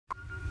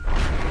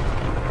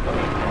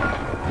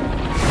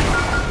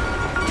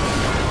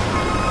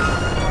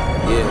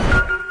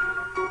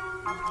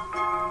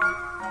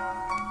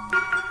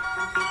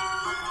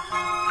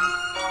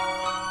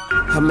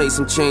made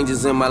some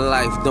changes in my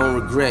life, don't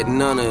regret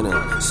none of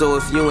them. So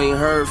if you ain't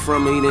heard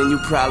from me, then you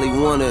probably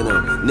one of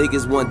them.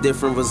 Niggas want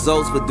different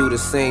results but do the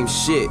same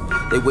shit.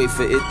 They wait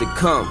for it to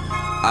come.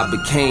 I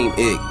became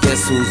it.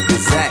 Guess who's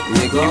Bizzack,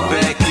 nigga? You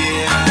back,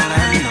 yeah, I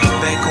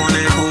know. Back on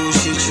that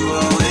bullshit you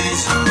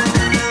always on.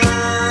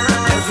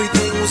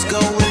 Everything was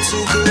going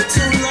too good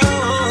too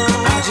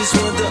long. I just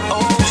want the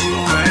old you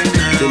right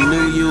now. The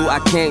new you I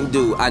can't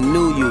do. I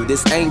knew you,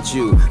 this ain't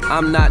you.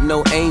 I'm not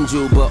no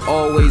angel, but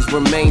always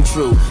remain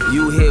true.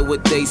 You hear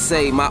what they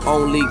say, my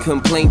only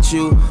complaint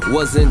you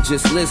wasn't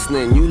just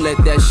listening. You let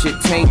that shit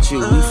taint you.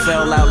 We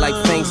fell out like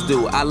thanks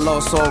do. I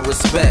lost all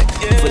respect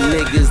for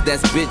niggas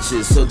that's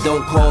bitches, so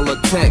don't call or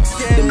text.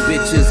 Them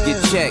bitches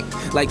get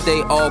checked like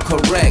they all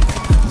correct,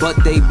 but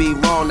they be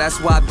wrong, that's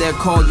why they'll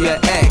call your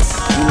ex.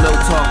 You know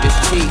talk is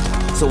cheap,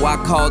 so I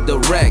call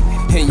direct.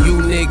 And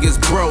you niggas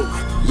broke,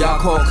 y'all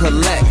call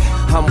collect.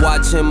 I'm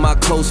watching my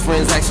close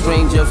friends act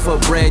stranger for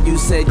bread. You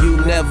said you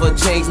never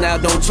change, now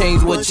don't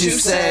change what you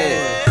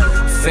said.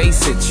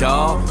 Face it,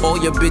 y'all, all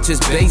your bitches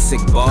basic,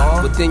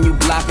 ball. But then you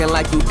blocking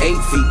like you 8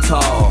 feet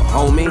tall,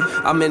 homie.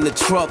 I'm in the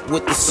truck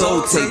with the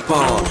soul tape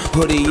on.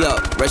 Hoodie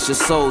up, rest your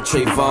soul,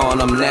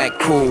 Trayvon. I'm that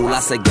cool. I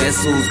said,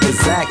 guess who's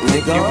Bizzack,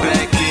 nigga? You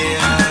back, yeah,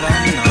 I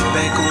know.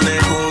 Back on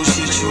that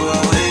bullshit you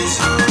always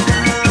on.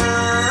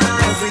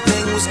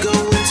 Everything was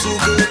going too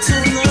good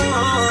too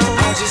long.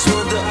 I just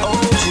want the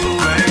old you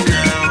right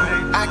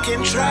now. I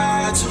can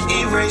try to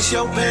erase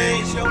your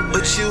pain,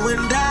 but you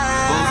and I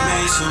both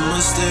made some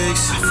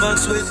mistakes. I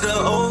fucks with the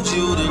old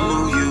you, the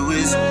new you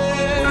is.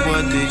 But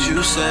what did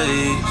you say?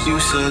 You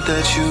said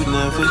that you'd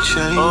never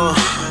change.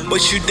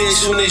 But you did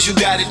soon as you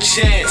got a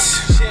chance.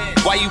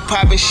 Why you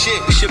poppin'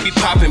 shit? We should be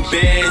poppin'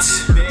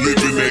 bands.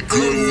 Living that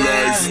good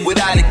life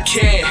without a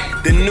care.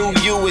 The new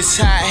you is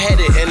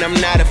high-headed and I'm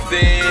not a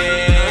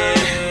fan,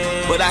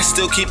 but I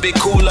still keep it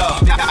cool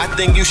up. I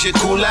think you should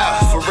cool out,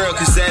 for real,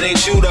 cause that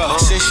ain't you though.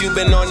 Since you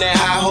been on that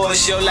high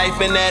horse, your life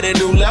been at a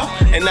new low.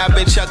 And I've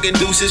been chucking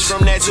deuces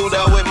from that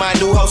Tudor with my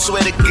new hoe,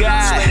 swear to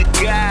God.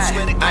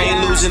 I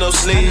ain't losing no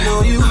sleep. I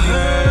know you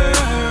heard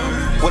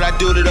what I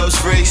do to those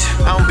freaks.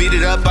 I don't beat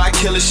it up, I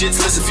kill the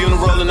shits. Listen,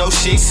 funeral and no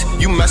sheets.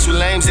 You mess with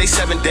lames, they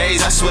 7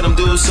 days. I swear them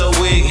dudes so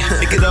weak.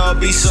 It could all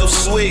be so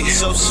sweet.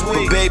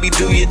 But baby,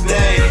 do your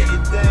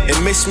thing. And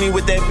miss me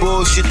with that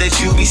bullshit that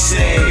you be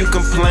saying. You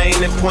complain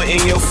and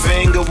pointing your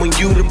finger when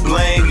you to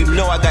blame. You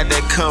know I got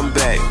that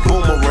comeback,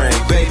 boomerang.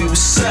 Baby,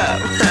 what's up?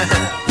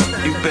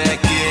 You back,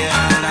 yeah,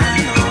 I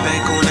know.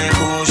 Back on that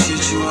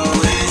bullshit you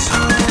always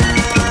on.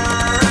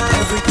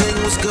 Everything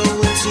was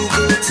going too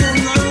good too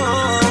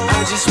long.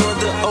 I just want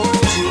the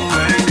old you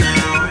right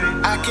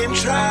now. I can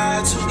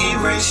try to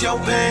erase your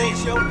pain,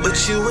 but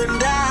you and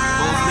I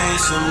both made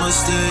some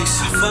mistakes.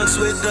 I fucks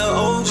with the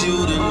old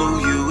you, the new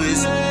you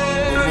is.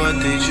 But what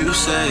did you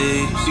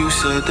say? You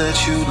said that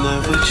you'd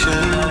never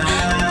change.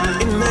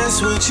 And that's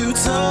what you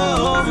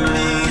told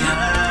me,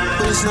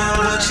 but it's not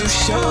what you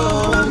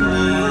showed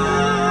me.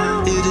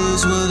 It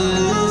is what it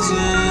is,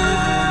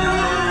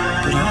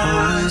 yeah. But I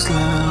always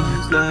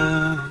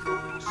love.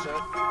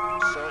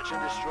 Search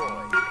and destroy.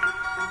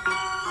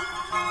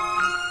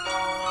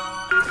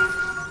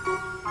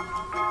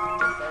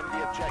 Defend the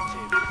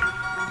objective.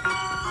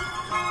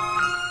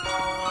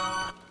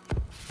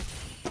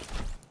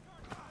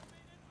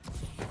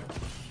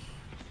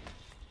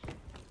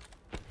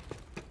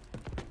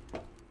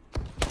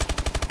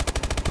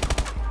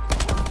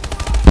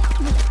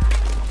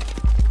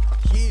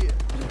 Yeah.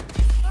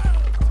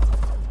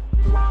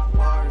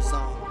 Bars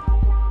on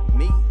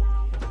me.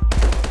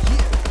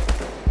 Yeah.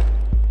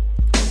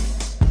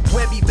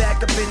 Webby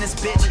back up in this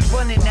bitch,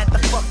 running at the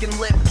fucking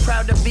lip.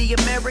 Proud to be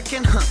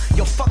American? Huh,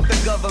 yo, fuck the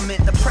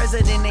government. The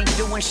president ain't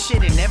doing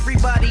shit, and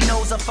everybody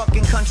knows a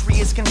fucking country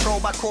is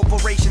controlled by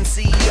corporation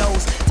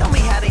CEOs. Tell me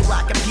how they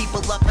locking people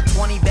up for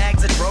 20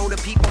 bags of dro. The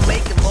people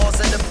making laws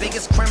are the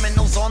biggest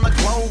criminals on the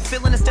globe.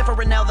 Feeling it's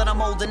different now that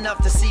I'm old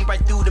enough to see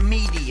right through the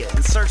media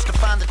and search to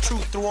find the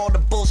truth through all the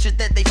bullshit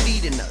that they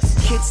feeding us.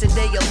 Kids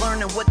today are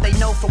learning what they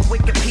know from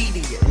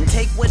Wikipedia and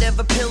take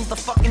whatever pills the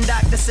fucking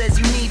doctor says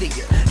you need of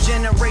you.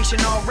 Generation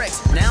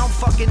RX, now I'm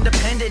fucking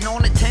dependent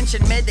on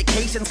attention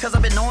medications, cause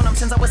I've been on them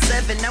since I was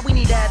 7. Now we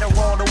need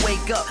Adderall to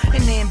wake up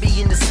and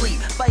Ambien to sleep.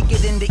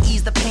 Vicodin to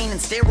ease the pain and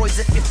steroids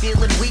if you're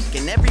feeling weak.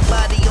 And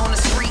everybody on the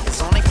street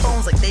is on their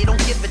phones like they don't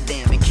give a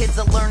damn. And kids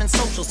are learning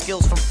social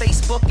skills from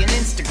Facebook and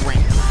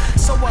Instagram.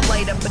 So I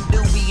light up a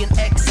doobie and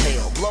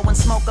exhale, blowing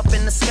smoke up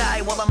in the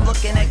sky while I'm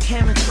looking at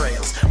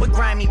chemtrails. With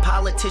grimy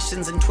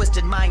politicians and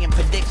twisted Mayan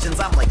predictions,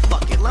 I'm like,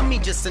 fuck it, let me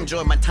just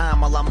enjoy my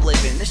time while I'm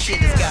living. This shit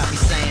has got me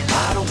saying,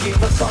 I don't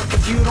give a fuck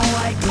if you don't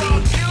like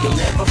me. You'll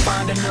never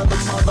find another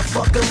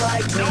motherfucker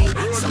like me.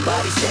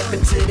 Somebody step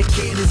into the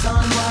kid is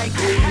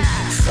unlikely.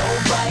 So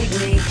bite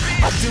me,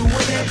 I do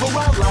whatever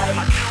I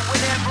like.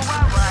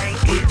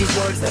 With these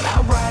words that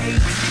I write.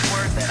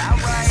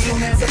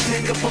 Soon as I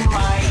pick up a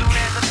mic,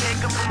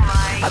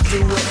 I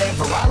do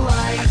whatever I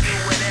like.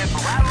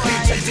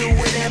 Bitch, Bitch, I do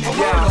whatever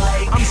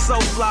I like. I'm so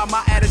fly,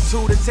 my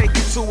attitude to take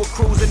you to a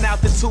cruise, an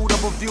altitude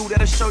of a view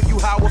that'll show you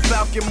how a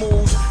falcon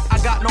moves. I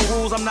got no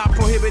rules, I'm not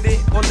prohibited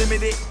or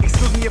limited.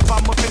 Excuse me if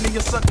I'm offending you,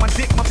 suck my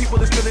dick. My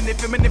people is feeling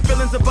it, feminine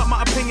feelings about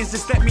my opinions.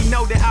 Just let me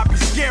know that I'll be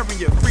scaring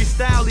you.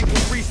 Freestyle equal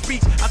free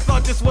speech. I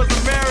thought this was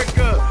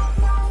America.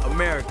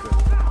 America,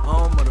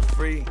 home of the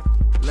free,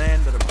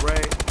 land of the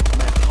brave.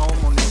 I'm at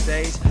home on the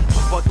stage.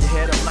 I fuck your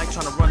head up like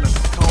trying to run a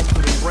comb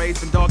through the braids.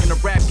 Been dogging the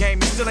rap game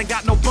and still ain't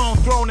got no bone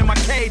thrown in my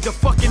cage. A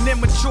fucking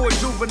immature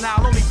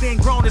juvenile, only thing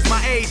grown is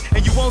my age.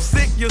 And you won't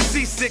sick, you'll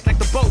see sick like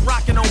the boat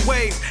rocking on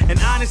waves. And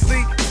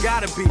honestly, it's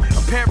gotta be,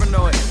 I'm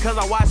paranoid, cause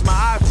I watch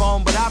my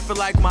iPhone, but I feel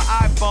like my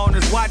iPhone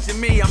is watching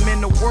me. I'm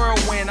in the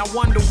whirlwind, I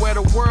wonder where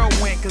the world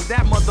went, cause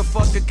that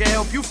motherfucker can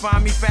help you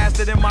find me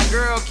faster than my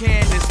girl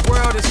can. This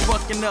world is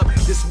fucking up,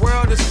 this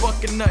world is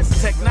fucking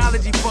nuts.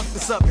 Technology fucked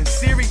us up, and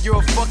Siri, you're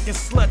a fucking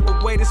slut.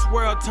 The way this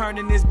world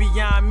turning is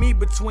beyond me.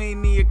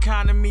 Between the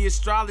economy,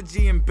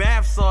 astrology, and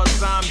bath salt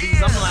zombies,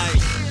 I'm like,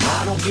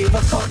 I don't give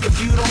a fuck if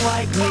you don't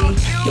like me.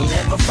 You'll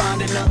never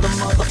find another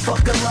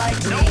motherfucker like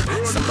me.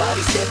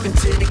 Somebody step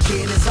into the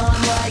kid is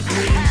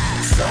unlikely.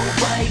 So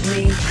bite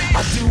me,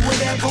 I do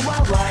whatever I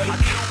like.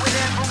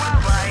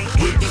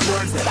 With these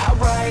words that I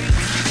write.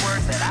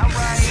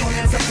 Soon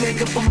as I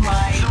pick up a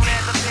mic,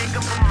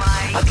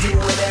 I do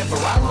whatever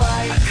I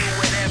like.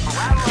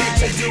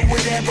 Bitch, I do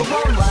whatever I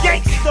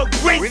like.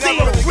 We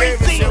never really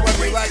gave a shit what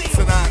we like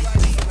tonight.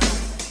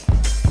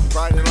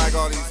 Probably didn't like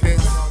all these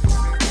hits,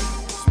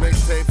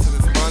 mixtapes.